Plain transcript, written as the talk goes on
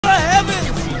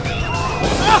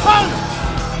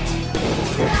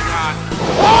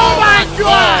Oh my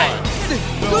God!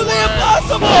 Do the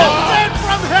impossible! Sent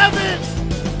from heaven!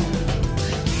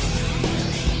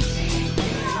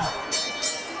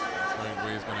 That's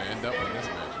where he's going to end up in this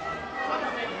match.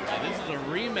 Yeah, this is a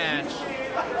rematch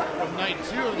from night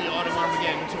 2 of the Autumn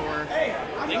Armageddon tour.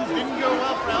 Things didn't go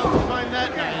well for Alex Divine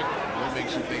that night. What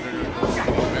makes you think they're going to go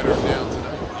something better down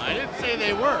tonight? I didn't say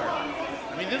they were.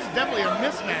 I mean, this is definitely a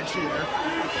mismatch here.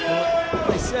 Well,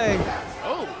 they say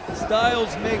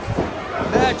styles make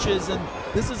matches, and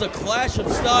this is a clash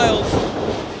of styles.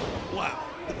 Wow,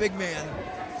 the big man,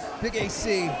 Big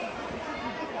AC.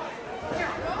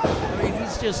 I mean,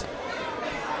 he's just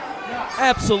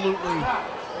absolutely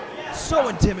so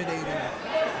intimidating.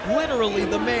 Literally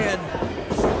the man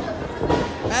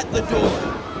at the door.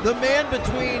 The man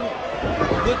between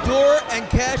the door and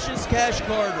Cassius Cash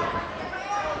Carter.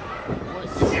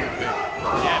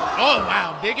 Yeah. Oh,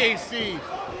 wow. Big AC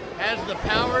has the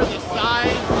power, the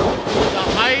size, the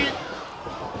height.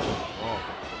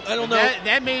 I don't know.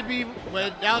 That may be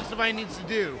what Alex Divine needs to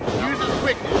do. Use his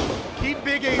quickness. Keep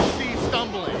Big AC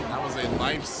stumbling. That was a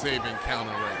life-saving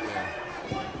counter right there.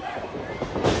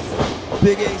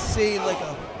 Big AC like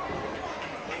a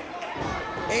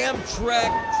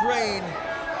Amtrak train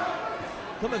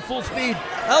coming full speed.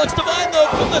 Alex Divine though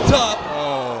from the top.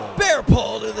 Oh. Bear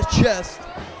paw to the chest.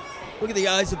 Look at the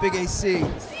eyes of Big AC.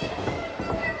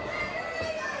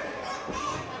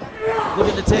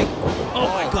 Looking to take. Oh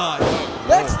my God.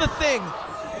 That's the thing.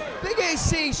 Big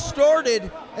AC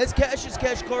started as Cassius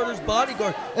Cash Carter's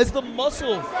bodyguard, as the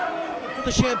muscle for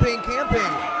the Champagne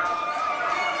campaign.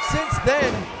 Since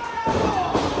then,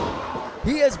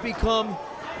 he has become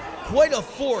quite a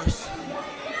force.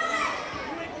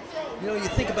 You know, you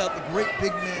think about the great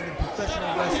big men in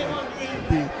professional wrestling,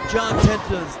 the John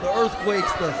Tentas, the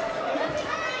Earthquakes, the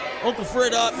Uncle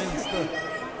Fred Ottmans, the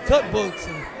Tugboats,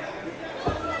 and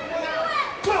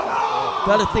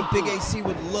gotta think Big AC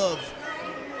would love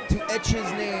to etch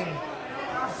his name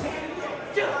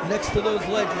next to those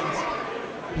legends.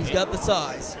 He's got the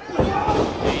size. He's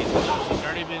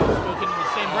already been spoken in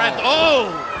the same breath.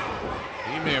 Oh!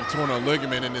 He may have torn a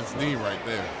ligament in his knee right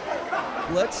there.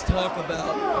 Let's talk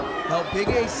about how Big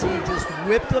AC just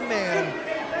whipped a man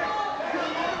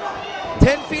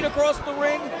 10 feet across the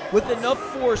ring with enough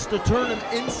force to turn him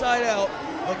inside out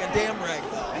like a damn rag.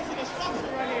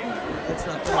 That's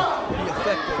not going to be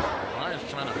effective. Divine's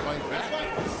trying to fight back.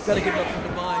 Got to give up from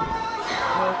Divine.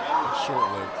 Nope. It's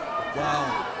short-lived. Wow.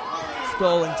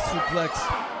 Stalling suplex.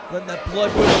 Letting that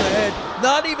blood go to the head.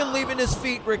 Not even leaving his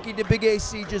feet, Ricky, to Big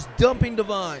AC, just dumping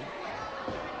Divine.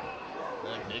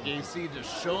 Big AC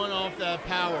just showing off that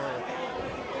power.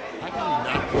 How can you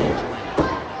not be enjoying it?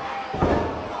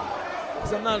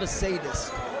 Because I'm not a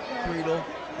sadist, Friedel.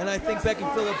 And I think Becky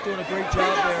Phillips doing a great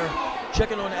job there,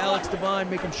 checking on Alex Divine,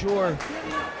 making sure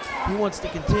he wants to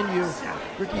continue.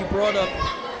 Ricky, you brought up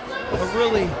a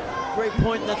really great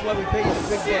point, and that's why we pay you the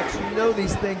big bucks. You know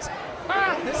these things.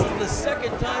 This is the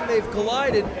second time they've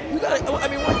collided. You got, I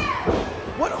mean,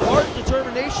 what hard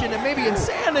determination and maybe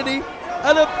insanity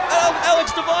out of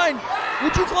Alex Divine.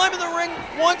 Would you climb in the ring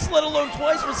once, let alone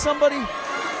twice, with somebody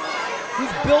who's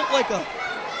built like a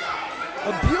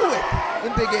Buick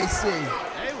in Big AC?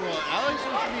 Hey, well, Alex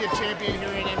wants to be a champion here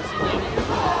in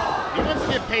MCW. He wants to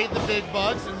get paid the big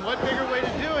bucks, and what bigger way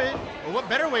to do it, or what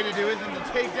better way to do it than to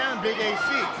take down Big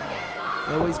AC?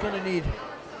 Well, he's going to need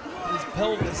his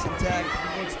pelvis intact if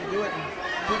he wants to do it. And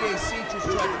Big AC just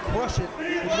tried to crush it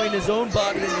between his own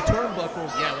body and the turnbuckle.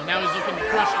 Yeah, well, now he's looking to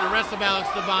crush the rest of Alex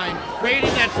Divine,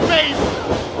 creating that space.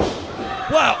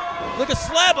 Wow, like a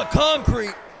slab of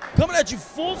concrete coming at you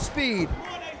full speed.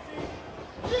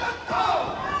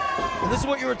 And this is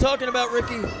what you were talking about,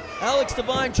 Ricky. Alex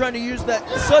Divine trying to use that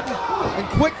sudden and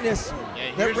quickness,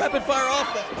 that rapid fire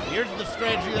offense. Here's the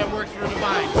strategy that works for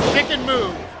Divine. Stick and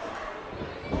move.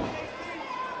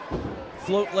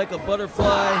 Float like a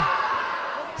butterfly,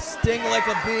 sting like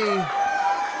a bee.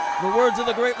 The words of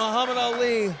the great Muhammad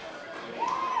Ali.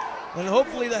 And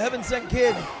hopefully the Heaven-Sent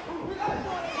Kid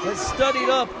has studied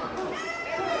up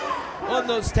on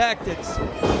those tactics.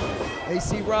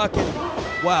 AC rocking.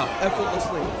 Wow,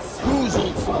 effortlessly.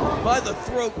 Woozles by the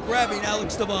throat, grabbing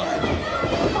Alex Divine.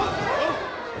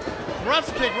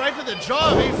 Thrust kick right to the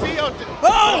jaw of AC.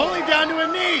 Oh! Only down to a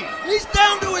knee. He's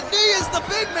down to a knee as the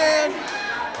big man.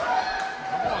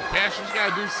 Come on, Cassius,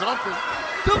 got to do something.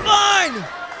 Divine!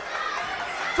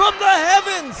 From the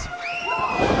heavens!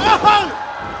 Oh!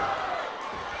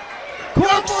 Go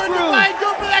for it, Divine!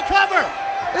 Go for that cover!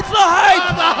 It's the hype!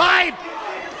 Oh, the hype!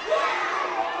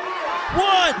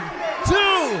 1, 2.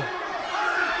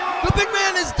 The big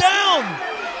man is down.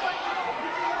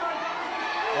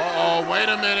 Uh-oh, wait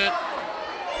a minute.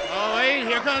 Oh, wait,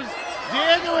 here comes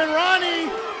Diego and Ronnie.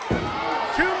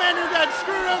 Two men who got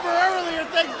screwed over earlier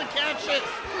thanks to Cassius.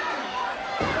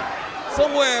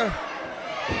 Somewhere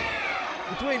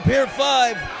between Pier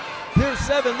 5, Pier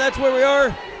 7, that's where we are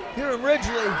here in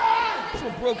Ridgley. This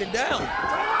one broken down.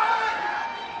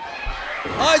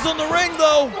 Eyes on the ring,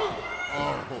 though.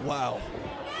 Oh. Wow.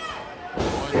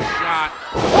 One shot.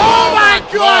 Oh, my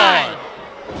God!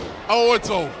 Oh, it's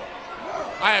over.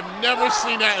 I have never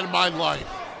seen that in my life.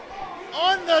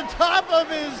 On the top of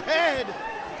his head.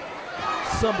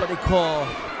 Somebody call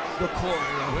the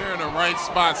coroner. We're in the right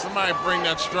spot. Somebody bring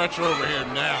that stretcher over here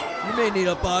now. You may need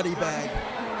a body bag.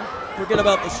 Forget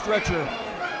about the stretcher.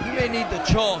 You may need the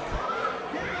chalk.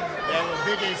 Yeah, well,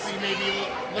 Big AC may be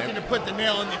looking to put the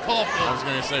nail in the coffin. I was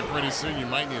going to say, pretty soon you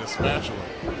might need a spatula.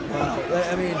 Wow.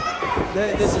 I mean,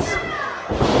 this is...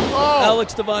 Oh!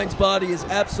 Alex Divine's body is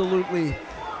absolutely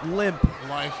limp.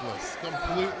 Lifeless.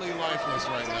 Completely lifeless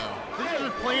right now. This is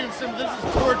just plain and simple. This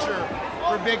is torture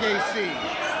for Big AC.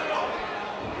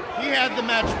 He had the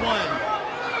match won.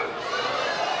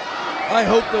 I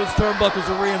hope those turnbuckles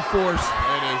are reinforced.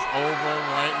 It is over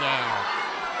right now.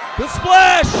 The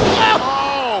splash!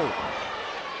 Oh!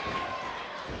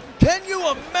 Can you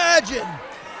imagine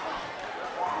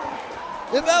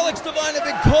if Alex Divine had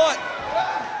been caught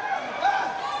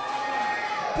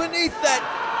beneath that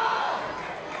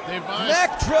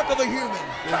Mack truck of a human?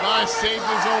 Divine saved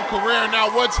his own career. Now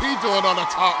what's he doing on the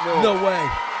top rope? No way.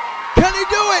 Can he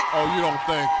do it? Oh, you don't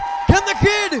think? Can the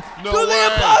kid No do the way.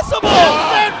 impossible?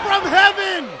 Sent from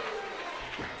heaven!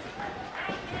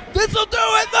 This'll do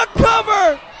it. The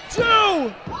cover. 2.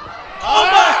 Oh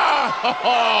my!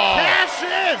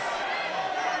 Cassius!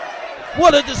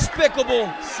 What a despicable.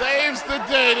 Saves the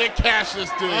day that Cassius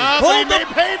did. But he may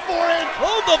pay for it.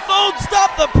 Hold the phone.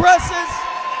 Stop the presses.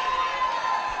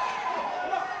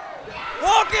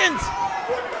 Hawkins.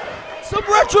 Some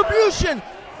retribution.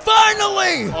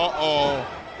 Finally. Uh-oh.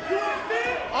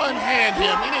 Unhand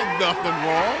him. He did nothing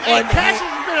wrong. And Cassius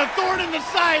has been a thorn in the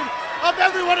side of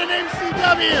everyone in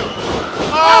MCW.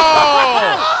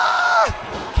 Oh!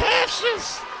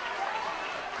 Cassius!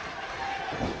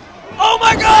 Oh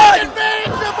my